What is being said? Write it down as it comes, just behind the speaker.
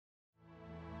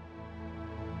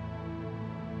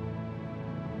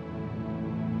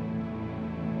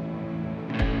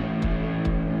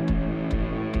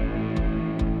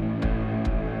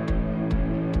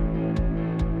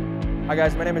Hi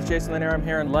guys, my name is Jason Lanier. I'm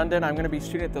here in London. I'm going to be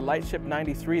shooting at the Lightship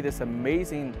 93, this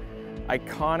amazing,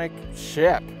 iconic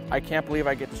ship. I can't believe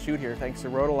I get to shoot here thanks to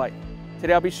Rotolight.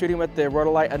 Today I'll be shooting with the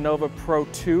Rotolight Anova Pro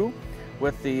 2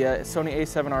 with the Sony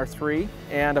a7R III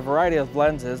and a variety of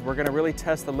lenses. We're going to really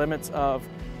test the limits of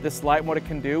this light and what it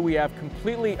can do. We have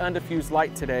completely undiffused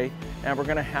light today, and we're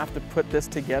going to have to put this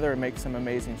together and make some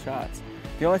amazing shots.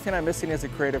 The only thing I'm missing is a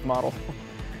creative model.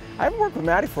 I haven't worked with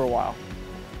Maddie for a while.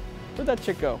 Where'd that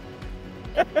chick go?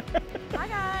 Hi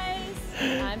guys,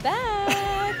 I'm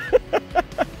back.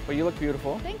 Well, you look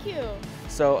beautiful. Thank you.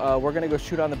 So we're gonna go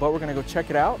shoot on the boat. We're gonna go check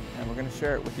it out, and we're gonna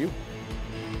share it with you.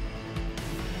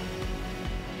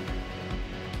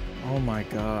 Oh my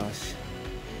gosh.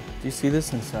 Do you see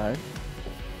this inside?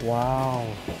 Wow.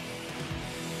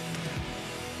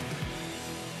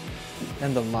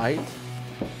 And the light.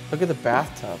 Look at the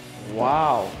bathtub.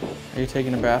 Wow. Are you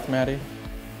taking a bath, Maddie?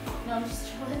 No, I'm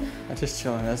just chilling. I'm just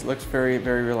chilling. This looks very,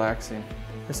 very relaxing.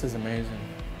 This is amazing,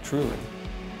 truly.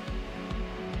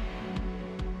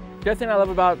 The other thing I love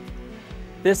about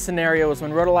this scenario is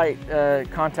when Rotolight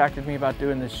contacted me about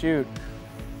doing this shoot,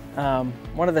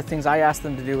 one of the things I asked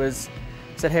them to do is,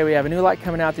 said, hey, we have a new light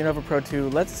coming out, the Anova Pro 2.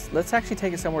 Let's actually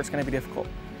take it somewhere it's going to be difficult.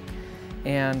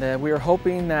 And we were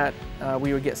hoping that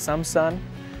we would get some sun.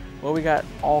 Well, we got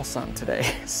all sun today.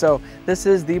 So this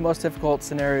is the most difficult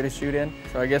scenario to shoot in.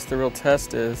 So I guess the real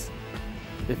test is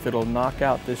if it'll knock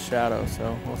out this shadow.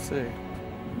 So we'll see.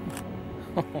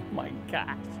 Oh my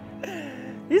gosh.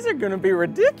 These are gonna be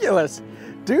ridiculous.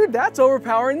 Dude, that's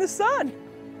overpowering the sun.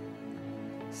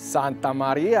 Santa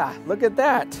Maria, look at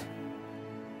that.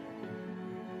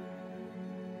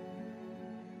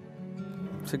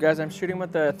 So guys, I'm shooting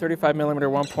with the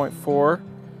 35mm 1.4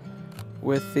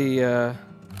 with the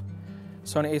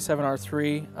Sony a7R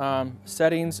III.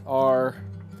 Settings are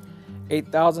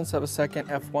 8,000ths of a second,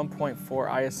 f1.4,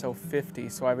 ISO 50.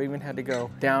 So I've even had to go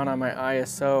down on my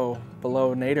ISO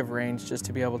below native range just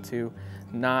to be able to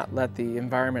not let the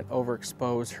environment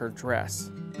overexpose her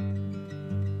dress.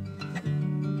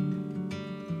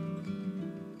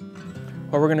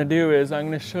 What we're gonna do is I'm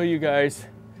gonna show you guys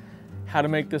how to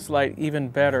make this light even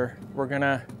better. We're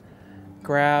gonna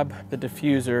grab the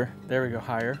diffuser. There we go,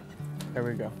 higher. There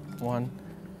we go. 1,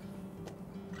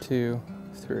 2,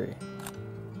 3.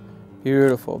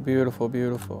 Beautiful, beautiful,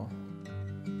 beautiful.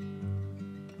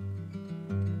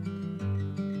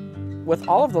 With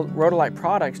all of the Rotolight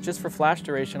products, just for flash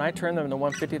duration, I turn them to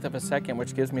 1/50th of a second,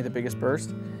 which gives me the biggest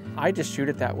burst. I just shoot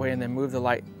it that way and then move the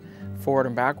light forward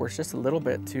and backwards just a little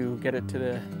bit to get it to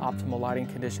the optimal lighting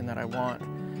condition that I want.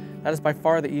 That is by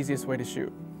far the easiest way to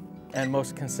shoot and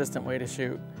most consistent way to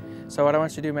shoot. So what I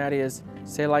want you to do, Maddie, is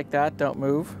stay like that, don't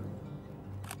move.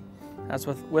 That's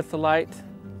with the light.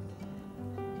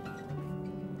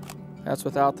 That's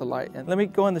without the light. And let me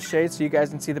go in the shade so you guys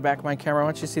can see the back of my camera. I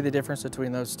want you to see the difference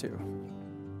between those two.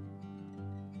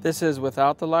 This is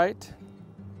without the light.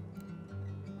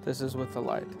 This is with the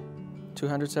light.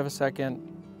 200ths of a second,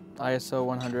 ISO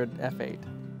 100, f8.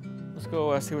 Let's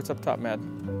go see what's up top, Mad.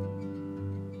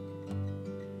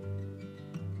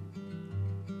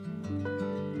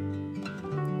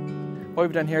 What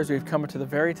we've done here is we've come to the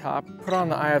very top, put on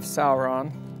the Eye of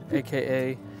Sauron,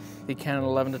 aka the Canon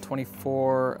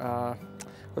 11-24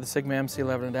 with a Sigma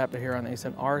MC11 adapter here on the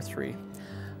a7R III,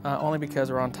 only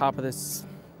because we're on top of this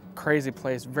crazy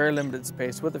place, very limited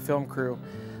space with the film crew.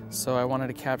 So I wanted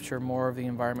to capture more of the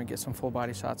environment, get some full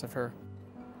body shots of her.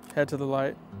 Head to the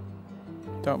light,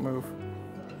 don't move.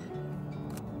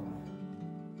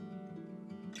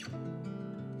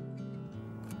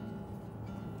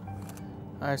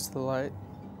 Eyes to the light.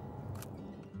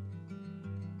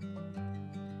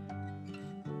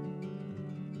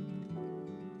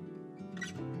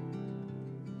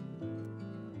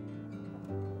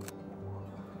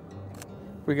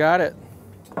 We got it.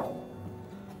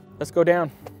 Let's go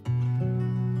down.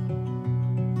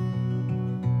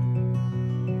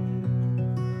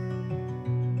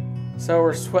 So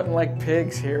we're sweating like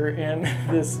pigs here in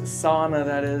this sauna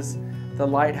that is the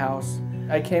lighthouse.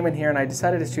 I came in here and I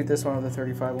decided to shoot this one with a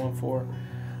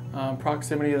 35-1.4.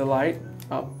 Proximity of the light,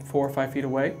 about 4 or 5 feet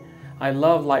away. I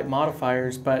love light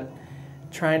modifiers, but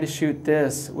trying to shoot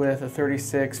this with a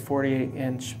 36,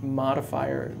 48-inch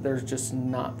modifier, there's just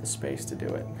not the space to do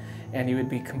it. And you would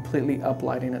be completely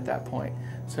uplighting at that point.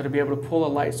 So to be able to pull a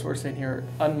light source in here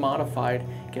unmodified,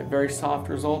 get very soft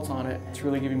results on it, it's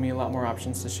really giving me a lot more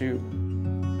options to shoot.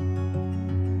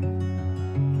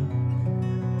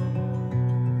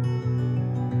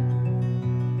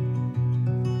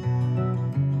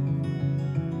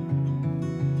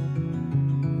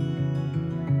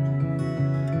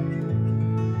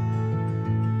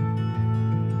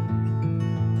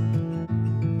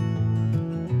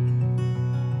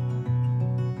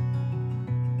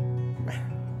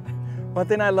 One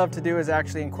thing I love to do is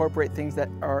actually incorporate things that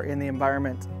are in the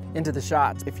environment into the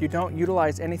shots. If you don't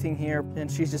utilize anything here, then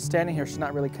she's just standing here, she's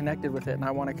not really connected with it, and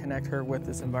I want to connect her with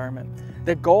this environment.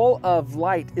 The goal of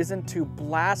light isn't to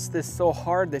blast this so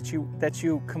hard that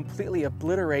you completely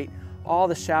obliterate all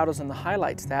the shadows and the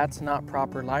highlights. That's not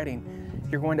proper lighting.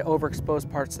 You're going to overexpose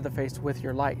parts of the face with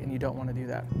your light, and you don't want to do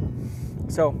that.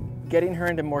 So getting her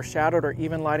into more shadowed or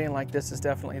even lighting like this is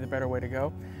definitely the better way to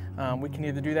go. We can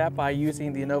either do that by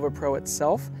using the Anova Pro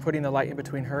itself, putting the light in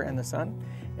between her and the sun,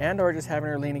 and or just having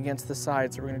her lean against the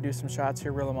side. So we're going to do some shots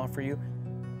here, reel them off for you.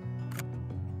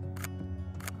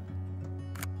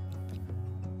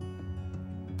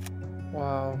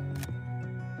 Wow.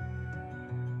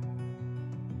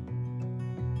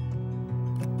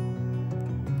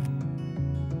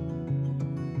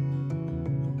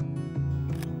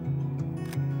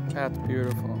 That's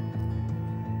beautiful.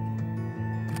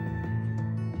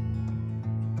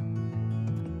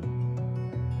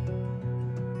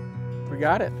 We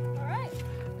got it. All right.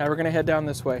 Now we're gonna head down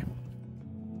this way.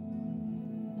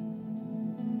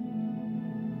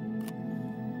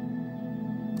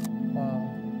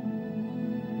 Wow.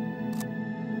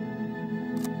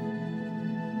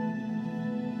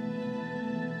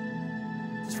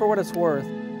 Just for what it's worth,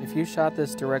 if you shot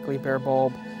this directly bare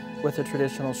bulb with a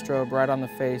traditional strobe right on the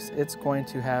face, it's going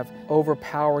to have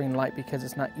overpowering light because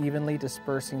it's not evenly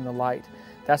dispersing the light.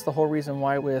 That's the whole reason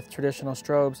why with traditional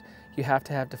strobes, you have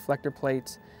to have deflector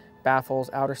plates,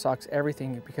 baffles, outer socks,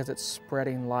 everything, because it's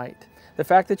spreading light. The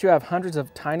fact that you have hundreds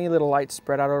of tiny little lights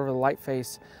spread out over the light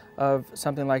face of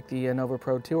something like the Anova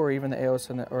Pro 2 or even the EOS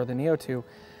or the Neo 2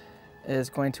 is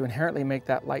going to inherently make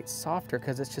that light softer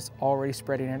because it's just already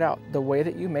spreading it out. The way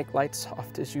that you make light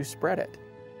soft is you spread it.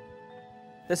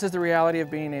 This is the reality of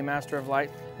being a master of light.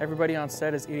 Everybody on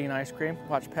set is eating ice cream.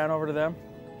 Watch, pan over to them.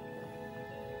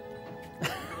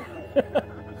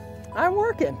 I'm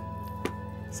working.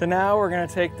 So now we're gonna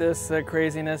take this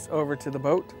craziness over to the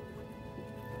boat.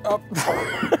 Oh.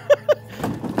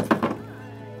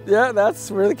 Yeah, that's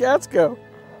where the cats go.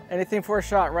 Anything for a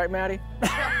shot, right, Maddie?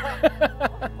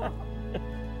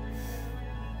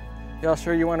 Y'all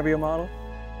sure you want to be a model?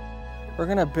 We're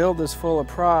gonna build this full of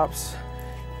props.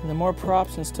 And the more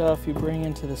props and stuff you bring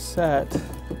into the set,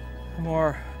 the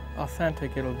more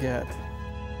authentic it'll get.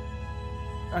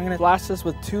 I'm gonna blast this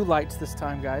with 2 lights this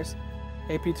time, guys.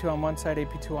 AP2 on one side,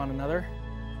 AP2 on another.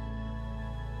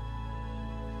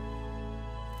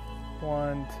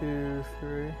 1, 2,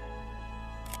 3.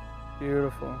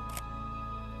 Beautiful.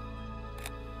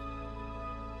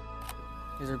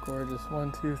 These are gorgeous.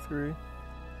 1, 2, 3.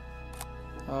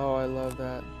 Oh, I love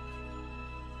that.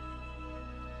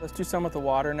 Let's do some with the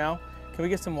water now. Can we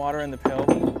get some water in the pill?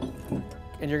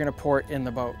 And you're gonna pour it in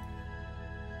the boat.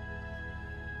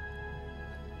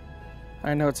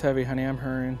 I know it's heavy, honey, I'm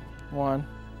hurrying. 1,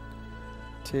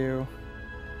 2,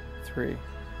 3.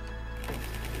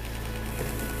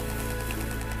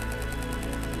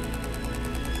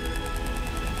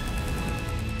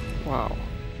 Wow.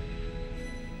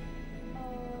 Oh,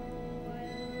 I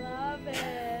love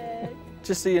it.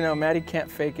 Just so you know, Maddie can't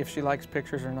fake if she likes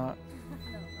pictures or not.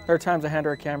 There are times I hand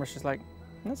her a camera, she's like,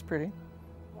 that's pretty.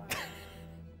 Wow.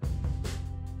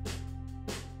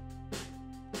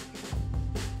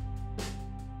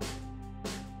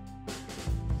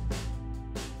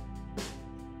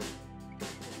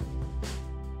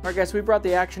 All right, guys, we brought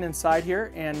the action inside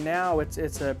here, and now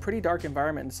it's a pretty dark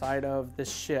environment inside of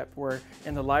this ship. We're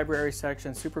in the library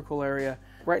section, super cool area.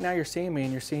 Right now you're seeing me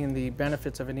and you're seeing the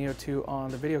benefits of a Neo 2 on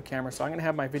the video camera, so I'm gonna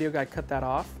have my video guy cut that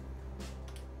off.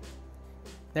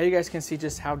 Now you guys can see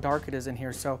just how dark it is in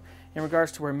here. So in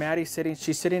regards to where Maddie's sitting,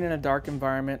 she's sitting in a dark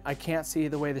environment. I can't see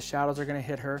the way the shadows are gonna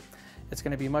hit her. It's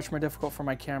gonna be much more difficult for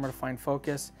my camera to find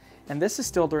focus. And this is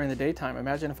still during the daytime.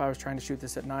 Imagine if I was trying to shoot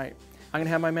this at night. I'm gonna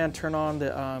have my man turn on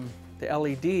the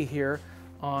LED here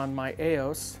on my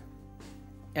EOS.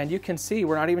 And you can see,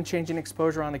 we're not even changing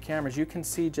exposure on the cameras. You can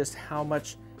see just how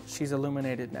much she's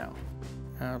illuminated now.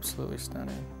 Absolutely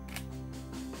stunning.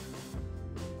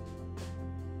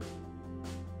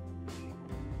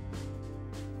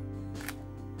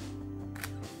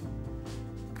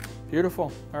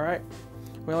 Beautiful. All right.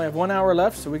 We only have 1 hour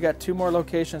left, so we got 2 more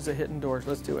locations to hit indoors.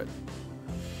 Let's do it.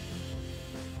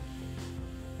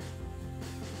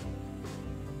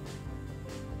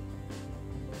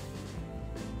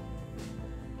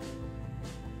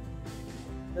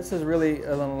 This is really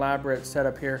an elaborate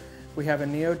setup here. We have a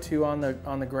Neo 2 on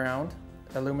the ground,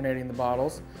 illuminating the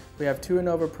bottles. We have 2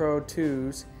 Anova Pro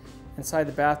 2s inside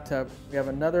the bathtub. We have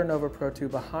another Anova Pro 2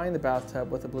 behind the bathtub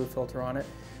with a blue filter on it.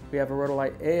 We have a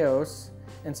Rotolight EOS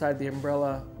inside the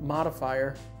umbrella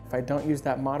modifier. If I don't use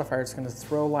that modifier, it's going to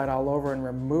throw light all over and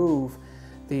remove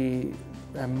the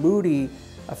moody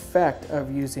effect of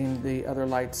using the other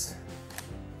lights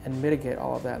and mitigate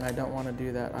all of that, and I don't want to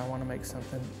do that. I want to make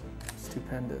something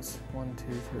stupendous. 1, 2,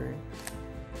 3.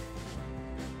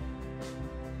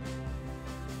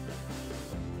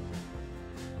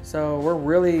 So we're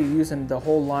really using the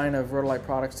whole line of Rotolight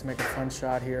products to make a fun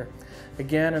shot here.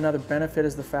 Again, another benefit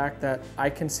is the fact that I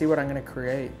can see what I'm going to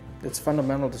create. It's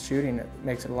fundamental to shooting. It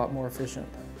makes it a lot more efficient.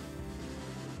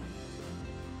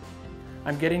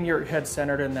 I'm getting your head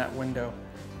centered in that window.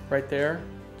 Right there,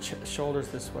 shoulders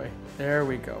this way. There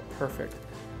we go, perfect.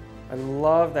 I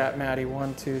love that, Maddie.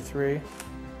 1, 2, 3.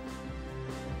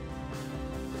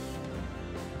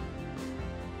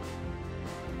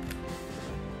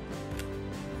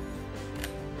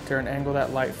 Darren, angle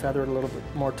that light feather a little bit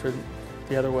more to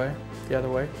the other way, the other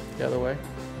way, the other way.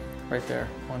 Right there,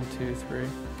 1, 2, 3.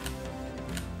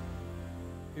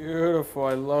 Beautiful,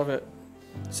 I love it.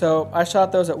 So I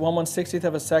shot those at 1/160th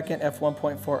of a second,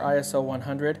 f1.4 ISO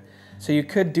 100. So you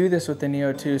could do this with the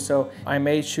Neo 2. So I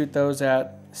may shoot those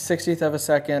at 60th of a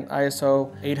second,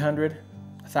 ISO 800,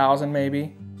 1000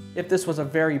 maybe. If this was a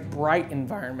very bright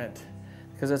environment,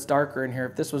 because it's darker in here,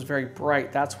 if this was very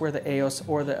bright, that's where the EOS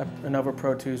or the Anova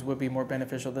Pro 2s would be more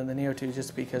beneficial than the Neo 2s,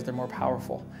 just because they're more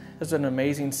powerful. This is an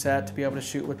amazing set to be able to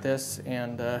shoot with this,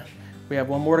 and we have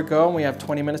one more to go, and we have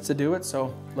 20 minutes to do it,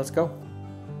 so let's go.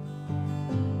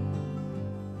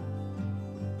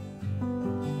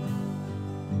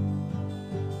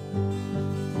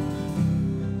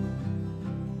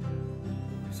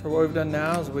 So what we've done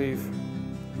now is we've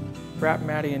wrapped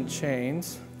Maddie in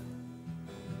chains.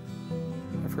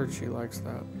 I've heard she likes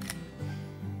that.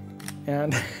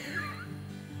 And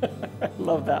I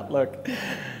love that look.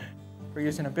 We're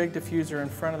using a big diffuser in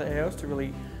front of the EOS to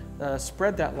really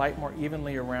spread that light more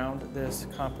evenly around this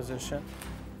composition.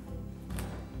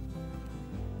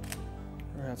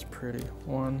 That's pretty.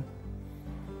 1,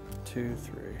 2,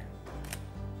 3.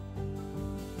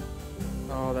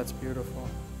 Oh, that's beautiful.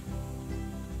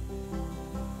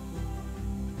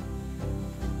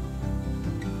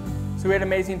 So we had an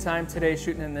amazing time today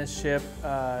shooting in this ship.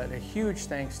 A huge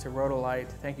thanks to Rotolight.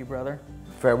 Thank you, brother.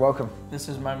 Very welcome. This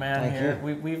is my man Thank here.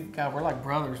 you. We're like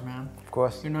brothers, man. Of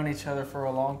course. We've known each other for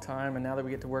a long time, and now that we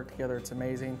get to work together, it's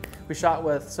amazing. We shot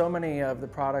with so many of the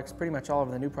products, pretty much all of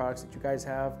the new products that you guys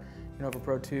have. Anova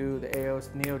Pro 2, the EOS,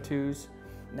 the Neo 2s.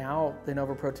 Now the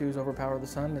Anova Pro 2s Overpower the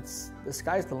sun. The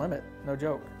sky's the limit, no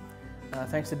joke.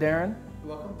 Thanks to Darren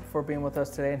for being with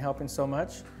us today and helping so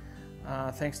much.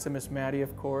 Thanks to Miss Maddie,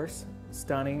 of course.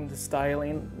 Stunning, the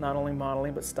styling, not only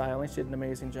modeling, but styling. She did an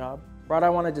amazing job. Rod, I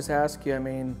want to just ask you, I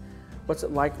mean, what's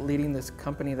it like leading this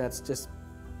company that's just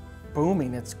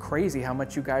booming? It's crazy how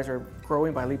much you guys are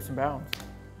growing by leaps and bounds.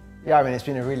 Yeah, I mean, it's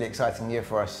been a really exciting year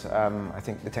for us. I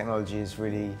think the technology has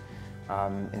really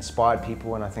inspired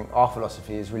people, and I think our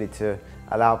philosophy is really to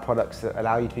allow products that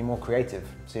allow you to be more creative.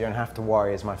 So you don't have to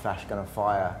worry, is my flash going to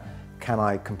fire? Can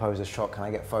I compose a shot? Can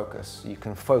I get focus? You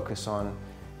can focus on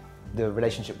the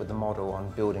relationship with the model, on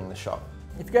building the shot.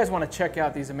 If you guys want to check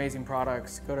out these amazing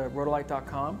products, go to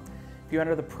rotolight.com. If you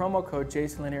enter the promo code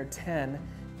JasonLanier10,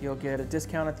 you'll get a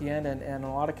discount at the end, and in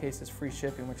a lot of cases free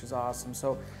shipping, which is awesome.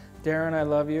 So Darren, I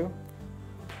love you.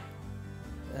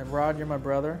 And Rod, you're my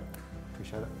brother.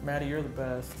 Appreciate it. Maddie, you're the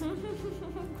best. Thanks,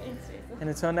 Jason. And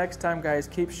until next time, guys,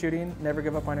 keep shooting, never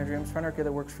give up on your dreams, find a kid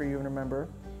that works for you, and remember,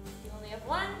 You only have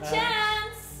one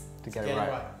chance To get it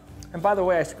right. And by the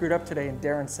way, I screwed up today and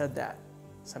Darren said that.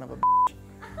 Son of a bitch.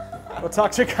 We'll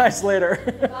talk to you guys later.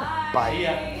 Bye.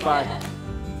 Bye. Bye.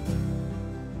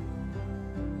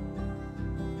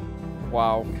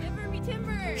 Wow. Shiver me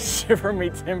timbers. Shiver me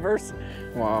timbers.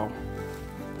 Wow.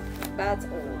 That's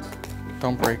old.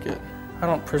 Don't break it. I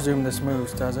don't presume this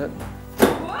moves, does it?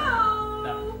 Whoa!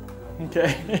 No.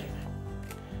 Okay.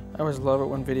 I always love it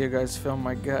when video guys film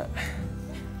my gut.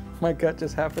 My gut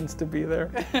just happens to be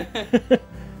there.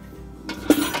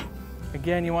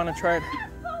 Again, you want to try it?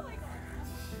 Oh my God.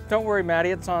 Don't worry,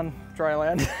 Maddie, it's on dry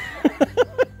land.